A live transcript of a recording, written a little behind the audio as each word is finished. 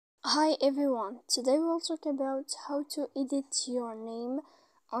Hi everyone, today we'll talk about how to edit your name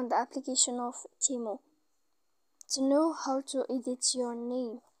on the application of Temu. To know how to edit your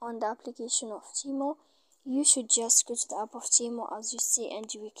name on the application of Temu, you should just go to the app of Temu as you see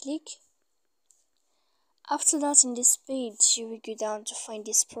and you will click. After that, in this page you will go down to find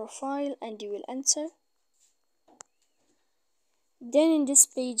this profile and you will enter. Then in this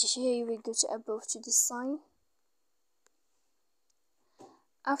page here you will go to above to this sign.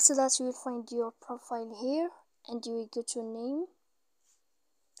 After that you will find your profile here and you will go to name.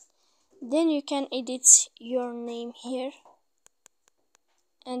 Then you can edit your name here,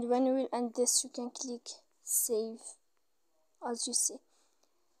 and when you will end this you can click save as you see.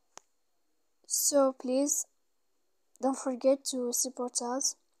 So please don't forget to support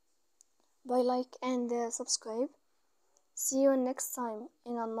us by like and subscribe. See you next time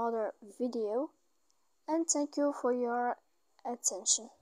in another video, and thank you for your attention.